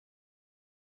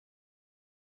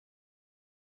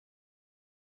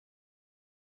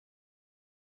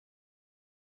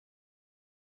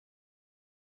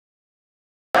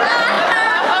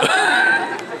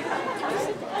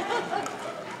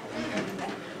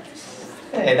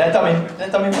Hey, that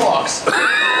dummy walks.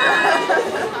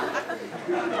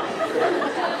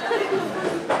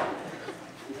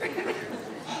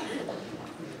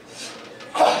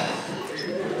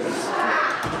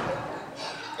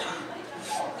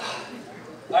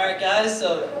 Alright guys,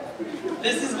 so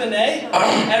this is Vinay.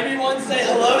 Everyone say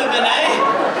hello to Vinay.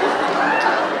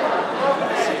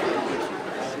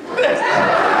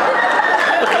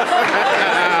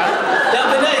 Yeah,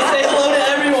 Vinay, say hello to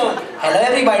everyone. Hello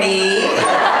everybody.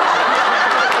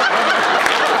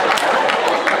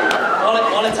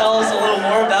 Want to tell us a little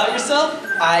more about yourself?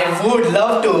 I would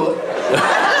love to.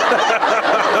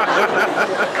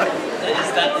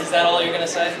 Is that all you're gonna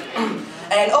say?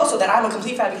 And also that I'm a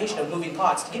complete fabrication of moving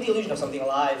parts to give the illusion of something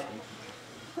alive.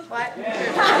 What?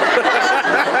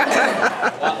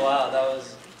 Wow, that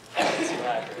was too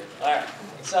accurate. Alright,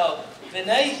 so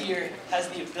Vinay here has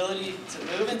the ability to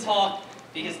move and talk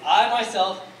because I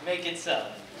myself make it so.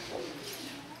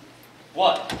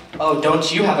 What? Oh,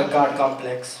 don't you have a God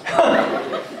complex?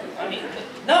 I mean,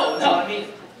 no, I mean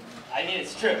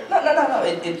it's true. No.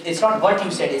 It's not what you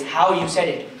said, it's how you said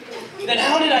it. Then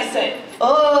how did I say it?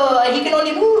 Oh, he can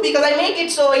only move because I make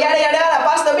it so, yada yada yada,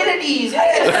 possibilities.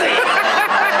 Yes.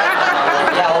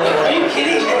 Yeah, okay. Are you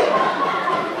kidding?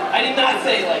 I did not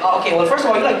say like. Oh, okay, well, first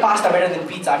of all, you like pasta better than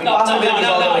pizza. I mean, possibilities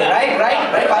all the way,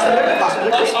 right?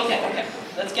 Possibilities. Okay.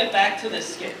 Let's get back to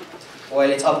this skit. Well,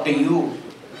 it's up to you.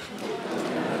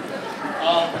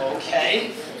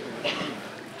 Okay.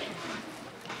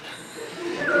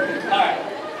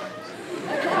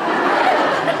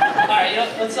 Alright,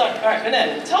 let's start. Alright,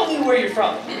 Vinay, tell me where you're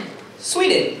from.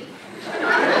 Sweden.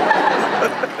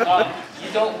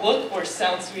 You don't look or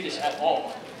sound Swedish at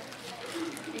all.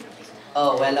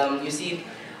 Oh, well, you see,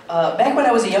 back when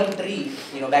I was a young tree,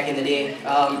 back in the day,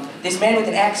 this man with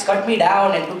an axe cut me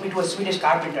down and took me to a Swedish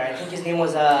carpenter. I think his name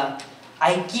was,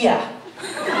 IKEA.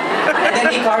 And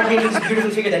then he carved me into this beautiful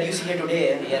figure that you see here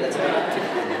today. Yeah, that's right.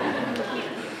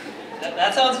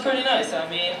 That sounds pretty nice, I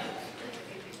mean.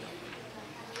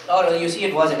 Oh, no, you see,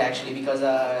 it wasn't actually, because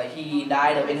he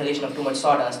died of inhalation of too much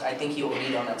sawdust. I think he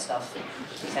OD'd on that stuff.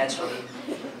 Sad story.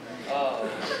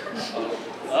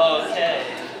 Okay.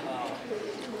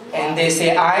 And they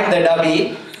say I'm the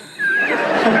dummy.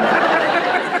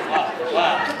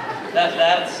 Wow. That's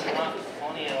not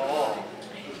funny at all.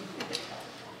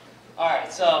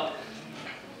 Alright, so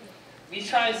we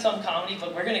tried some comedy,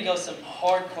 but we're gonna go some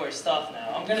hardcore stuff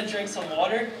now. I'm gonna drink some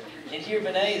water, and here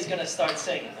Vinay is gonna start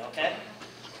singing, okay?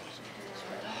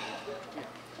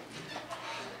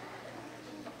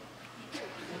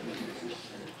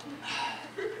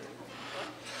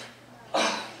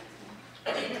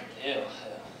 Ew.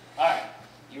 Alright,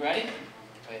 you ready?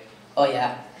 Wait. Oh,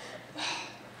 yeah.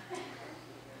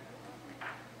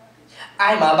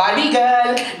 I'm a Barbie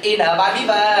girl in a Barbie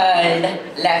world,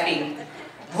 laughing.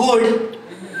 Wood,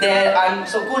 there, I'm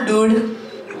so cool, dude.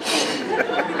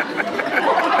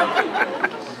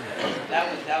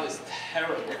 That was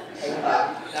terrible.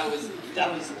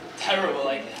 That was terrible.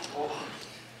 Like, oh.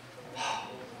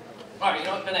 All right, you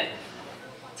know what, Vinay?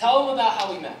 Tell them about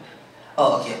how we met.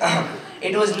 Oh, okay.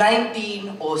 It was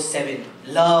 1907.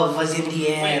 Love was in the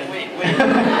air. Wait. Wait.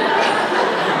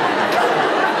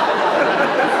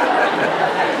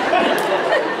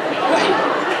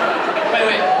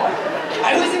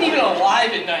 I wasn't even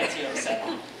alive in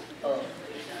 1907. Oh.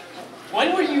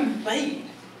 When were you made?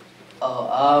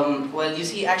 Oh, well, you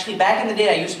see, actually, back in the day,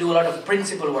 I used to do a lot of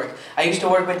principal work. I used to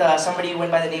work with somebody who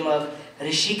went by the name of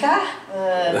Rishika,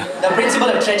 the principal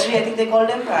of treachery, I think they called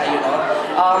him,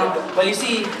 well, you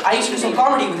see, I used to do some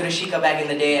comedy with Rishika back in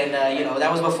the day, and,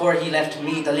 that was before he left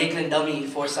me, the Lakeland dummy,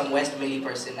 for some West Millie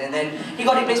person. And then he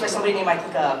got replaced by somebody named, I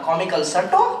think, Comical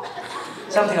Sarto?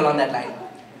 Something along that line.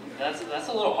 That's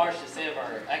a little harsh to say of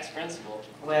our ex-principal.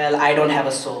 Well, I don't have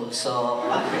a soul, so...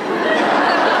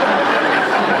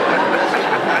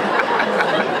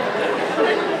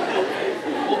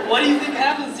 What do you think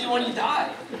happens to you when you die?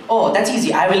 Oh, that's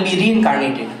easy. I will be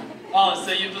reincarnated. Oh,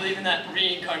 so you believe in that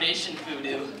reincarnation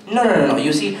voodoo? No.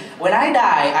 You see, when I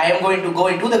die, I am going to go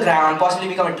into the ground, possibly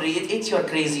become a tree. It's your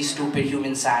crazy, stupid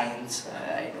human science.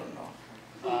 I don't know.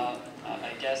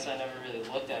 I guess I never really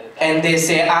looked at it that And way. they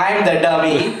say I'm the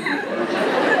dummy.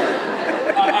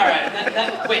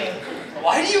 Alright, wait.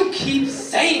 Why do you keep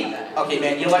saying that? Okay,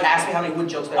 man, you know what? Ask me how many wood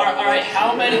jokes there are. Alright,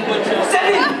 how many wood jokes?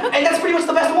 7! And that's pretty much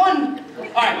the best one!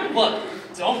 Alright, look.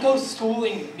 Don't go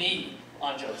schooling me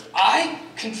on jokes. I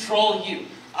control you.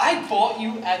 I bought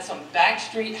you at some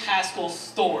backstreet Haskell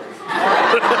store.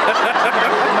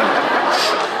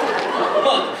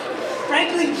 Look,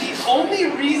 frankly, the only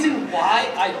reason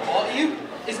why I bought you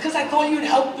It's because I thought you'd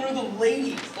help through the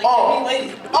ladies. Like Oh. every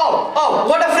lady. Oh,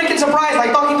 what a freaking surprise,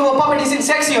 like talking to a puppet isn't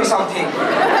sexy or something.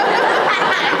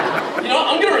 You know what?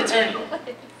 I'm gonna return you.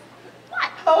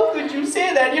 How could you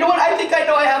say that? You know what, I think I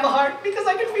know I have a heart because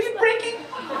I can feel it breaking.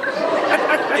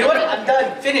 You know what, I'm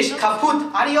done, finished,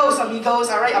 kaput, adios amigos,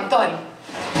 alright, I'm done.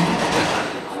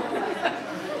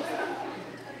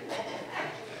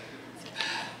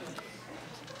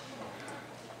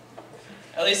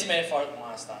 At least you made it far than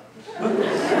last time.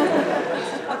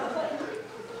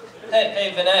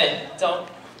 Hey, Vinay, don't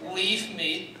leave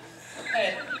me.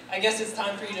 Hey, I guess it's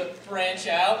time for you to branch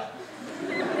out.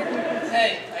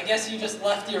 Hey, I guess you just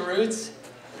left your roots.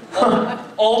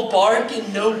 All bark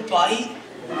and no bite.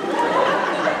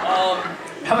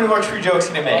 How many more true jokes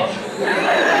can I make?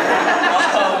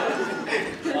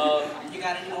 You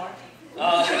got any more?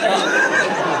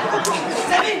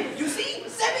 7! You see?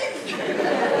 7!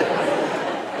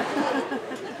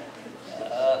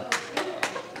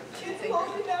 Kids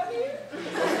lonely down here?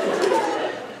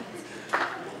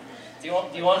 Do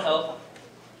you want help?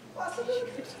 Possibly.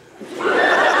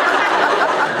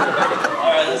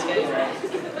 Alright, let's get you ready.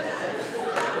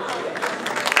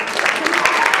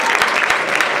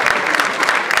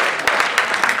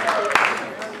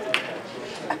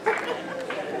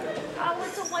 Oh,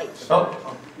 it's a white shirt.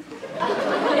 Oh.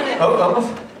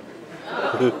 Oh.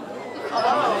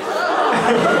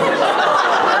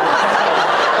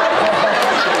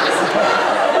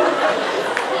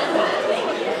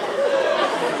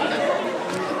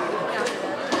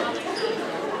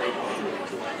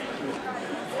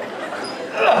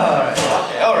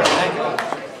 All right, thank you.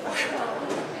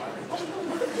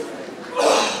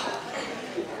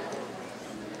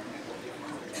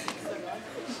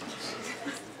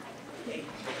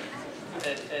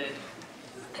 Hey.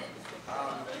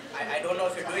 I don't know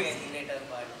if you're doing anything later,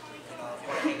 but you know, if you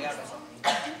want to hang out or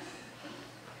something.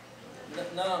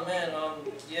 No, man,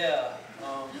 yeah,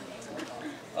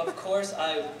 of course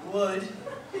I would.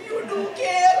 You do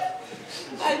care?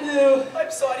 I do.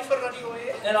 I'm sorry for running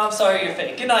away. And I'm sorry you're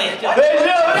fake. Good night.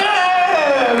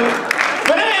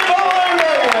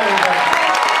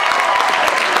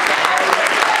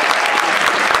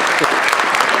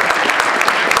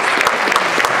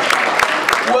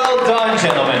 Well done,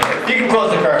 gentlemen. You can close